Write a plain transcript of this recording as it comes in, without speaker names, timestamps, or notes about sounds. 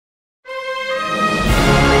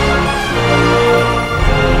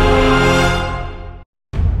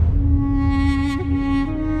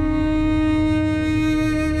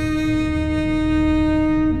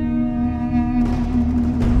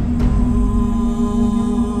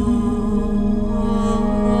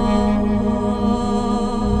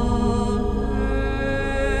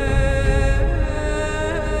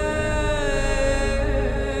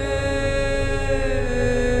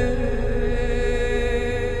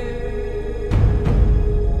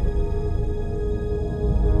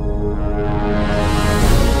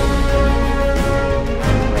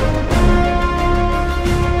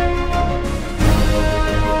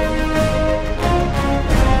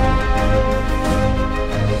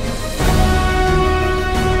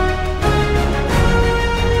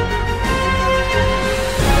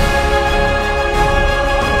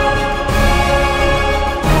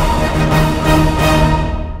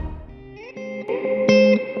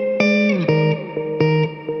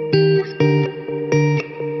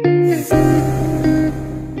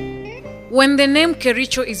When the name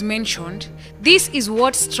Kericho is mentioned, this is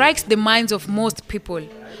what strikes the minds of most people.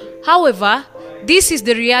 However, this is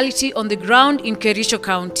the reality on the ground in Kericho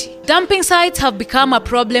County. Dumping sites have become a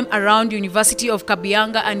problem around University of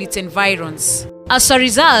Kabianga and its environs. As a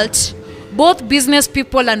result, both business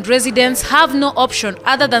people and residents have no option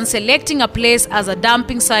other than selecting a place as a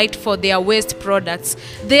dumping site for their waste products,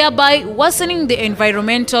 thereby worsening the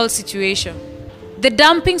environmental situation. The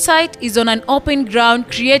dumping site is on an open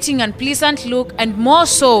ground, creating an unpleasant look, and more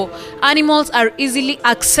so, animals are easily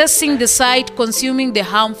accessing the site, consuming the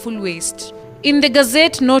harmful waste. In the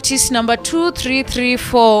Gazette Notice number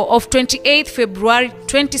 2334 of 28 February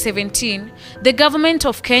 2017, the government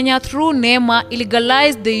of Kenya through NEMA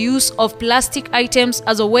illegalized the use of plastic items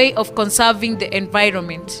as a way of conserving the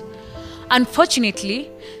environment. Unfortunately,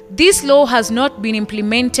 this law has not been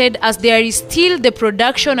implemented as there is still the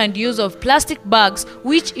production and use of plastic bags,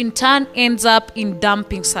 which in turn ends up in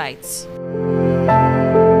dumping sites.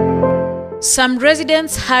 Some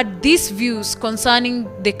residents had these views concerning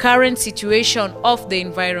the current situation of the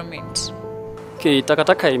environment. Okay,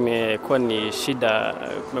 takataka imekuwa ni shida,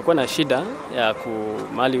 kumekuwa na shida ya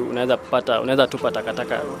mahali unaweza tupa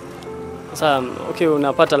takataka. Sasa okay,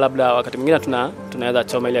 unapata labda wakati mwingine tunaweza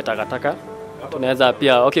choma ile takataka. Tunaweza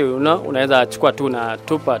pia unaweza chukua tu na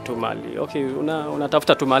tupa tu mali. Okay,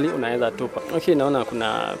 unatafuta tu mali unaweza tupa. Okay, naona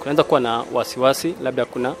kunaweza kuwa na wasiwasi, labda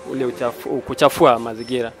kuna ule kuchafua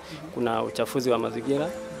mazingira. Kuna uchafuzi wa mazingira.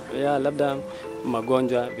 Ya labda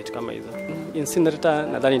magonjwa, vitu kama hizo. Incinerator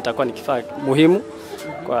nadhani itakuwa ni kifaa muhimu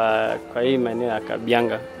kwa hii maeneo ya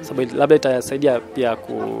Kabianga. Sababu labda itasaidia pia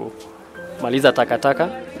kumaliza takataka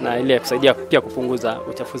na ile kusaidia pia kupunguza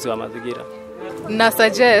uchafuzi wa mazingira. Na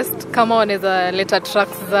suggest kama wanaweza leta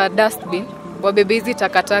trucks za dustbin, wabebe hizi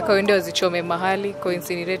takataka waende wazichome mahali kwa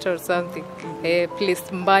incinerator or something. Place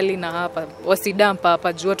mbali na hapa. Wasidampa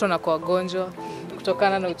hapa juu watu wanakuwa wagonjwa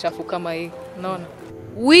kutokana na uchafu kama hii. Unaona?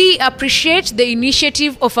 We appreciate the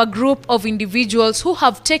initiative of a group of individuals who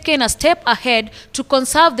have taken a step ahead to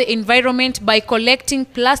conserve the environment by collecting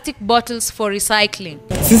plastic bottles for recycling.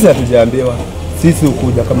 Sisi hatujaambiwa. Sisi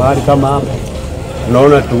ukuja kama hali kama hapa.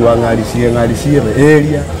 Unaona tuangalishie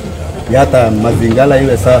area hata mazingira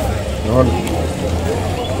iwe safi. Unaona?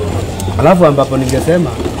 Alafu ambapo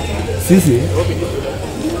ningesema sisi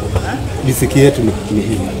B.Sc yetu ni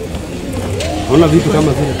hii. Unaona vitu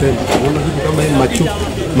kama vile tena. Unaona vitu kama hii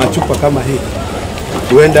machupa kama hii.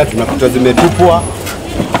 Huenda tunakuta zimetupwa.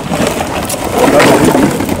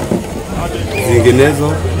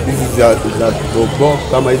 Zinginezo hizi za bobo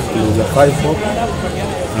kama hizi za 5.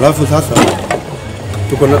 Alafu sasa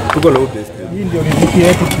tuko na udest. Hii ndio riziki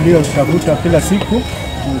yetu tuliyotafuta kila siku,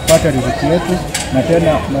 kupata riziki yetu na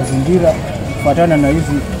tena mazingira kufuatana na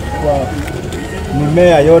hizi kwa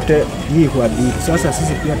mimea yote hii kwa dini. Sasa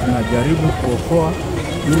sisi pia tunajaribu kuokoa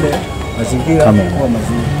ile mazingira kwa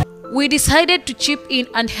mazuri. We decided to chip in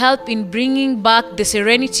and help in bringing back the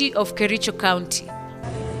serenity of Kericho County.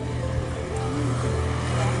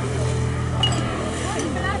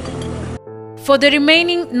 For the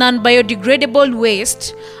remaining non-biodegradable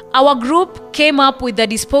waste, our group came up with a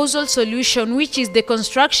disposal solution, which is the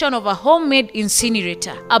construction of a homemade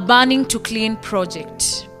incinerator, a burning to clean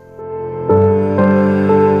project.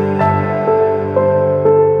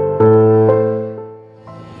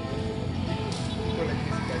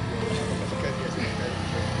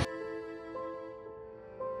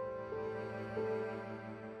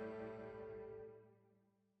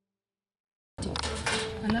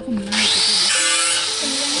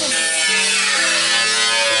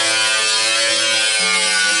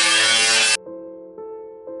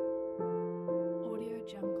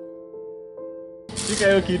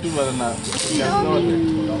 Kayo kitu bana.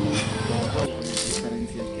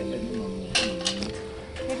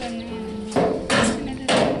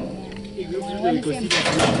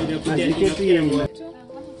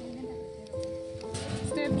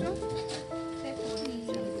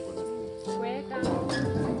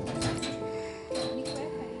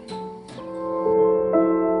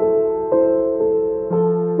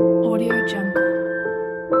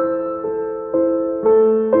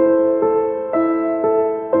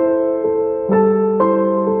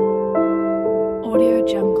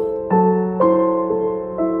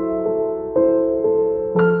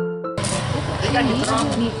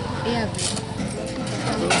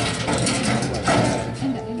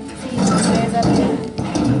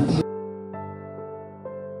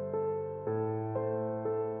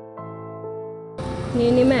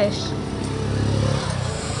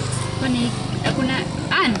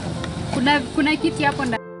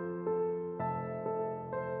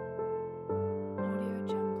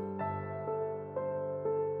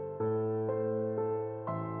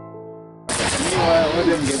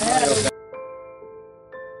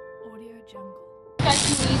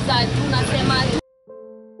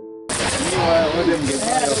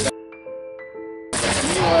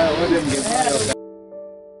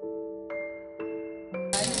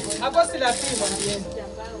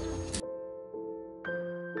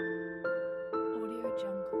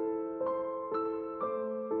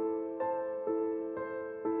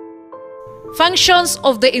 Functions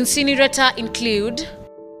of the incinerator include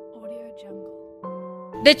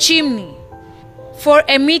the chimney for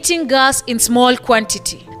emitting gas in small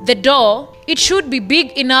quantity. The door, it should be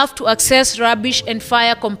big enough to access rubbish and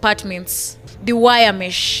fire compartments. The wire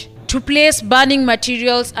mesh, to place burning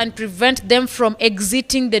materials and prevent them from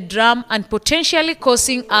exiting the drum and potentially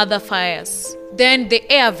causing other fires. Then the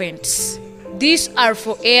air vents. These are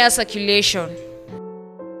for air circulation.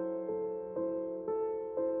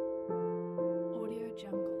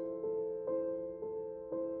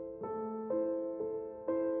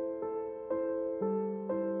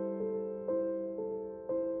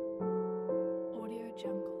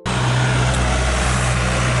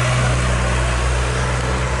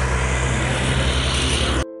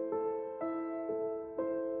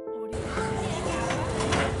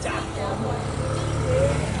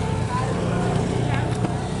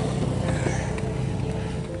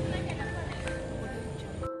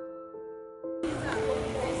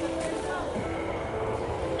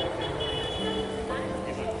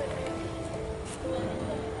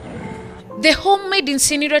 The homemade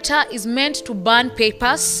incinerator is meant to burn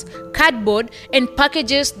papers, cardboard, and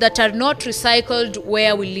packages that are not recycled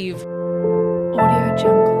where we live. Audio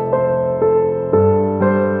Jungle.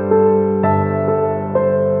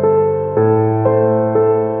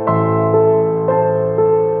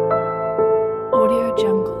 Audio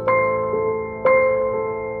Jungle.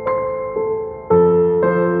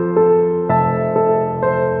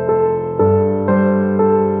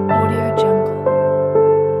 Audio Jungle.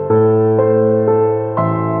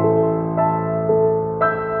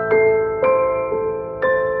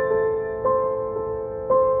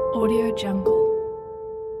 Audio Jungle.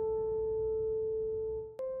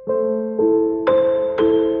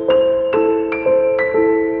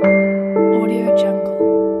 Audio Jungle.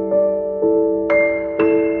 Audio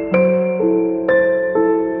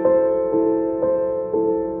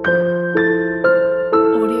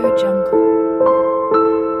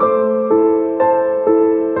Jungle.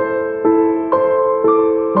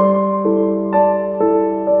 Audio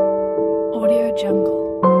Jungle. Audio Jungle.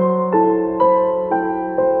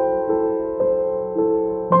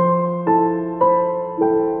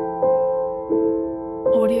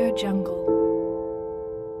 Audio Jungle.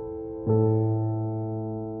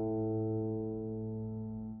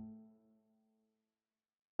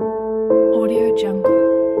 Audio Jungle.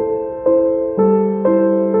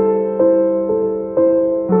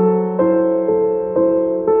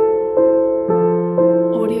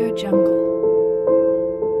 Audio Jungle.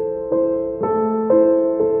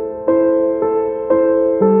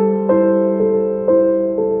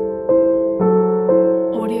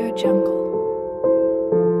 Audio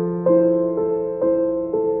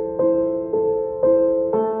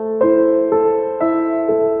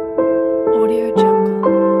Jungle.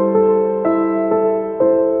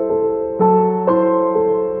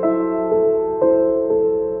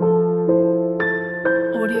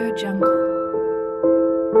 Audio Jungle.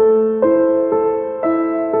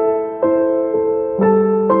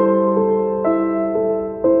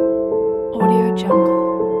 Audio Jungle.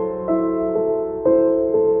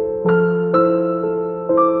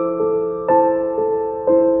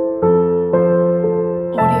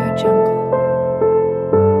 Audio Jungle.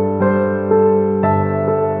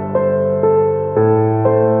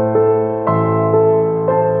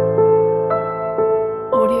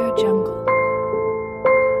 Audio Jungle.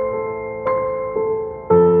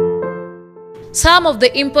 Some of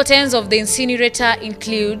the importance of the incinerator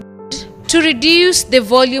include to reduce the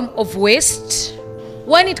volume of waste.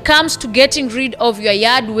 When it comes to getting rid of your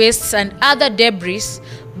yard wastes and other debris,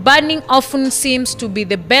 burning often seems to be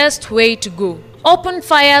the best way to go. Open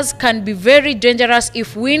fires can be very dangerous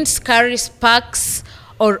if winds carry sparks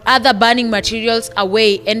or other burning materials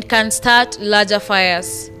away and can start larger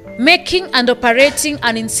fires. Making and operating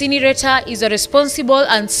an incinerator is a responsible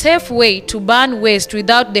and safe way to burn waste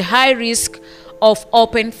without the high risk of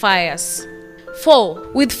open fires.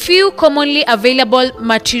 4. With few commonly available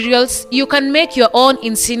materials, you can make your own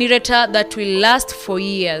incinerator that will last for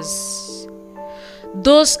years.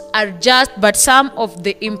 Those are just but some of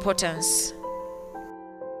the importance.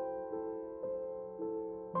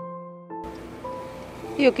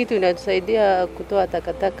 Hiyo kitu inatusaidia kutoa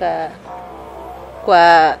takataka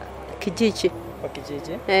kwa kijiji.